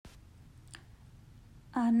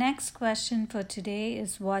Our next question for today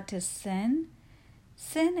is, what is sin?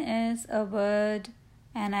 Sin is a word,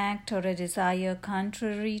 an act, or a desire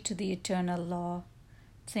contrary to the eternal law.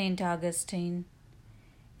 St. Augustine.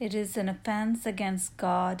 It is an offense against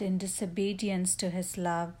God in disobedience to His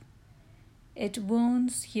love. It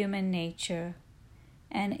wounds human nature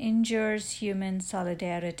and injures human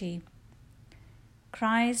solidarity.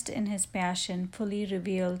 Christ in His Passion fully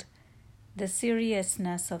revealed the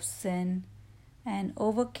seriousness of sin and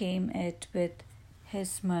overcame it with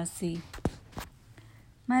His mercy.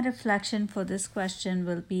 My reflection for this question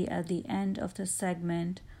will be at the end of the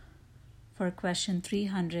segment for question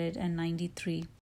 393.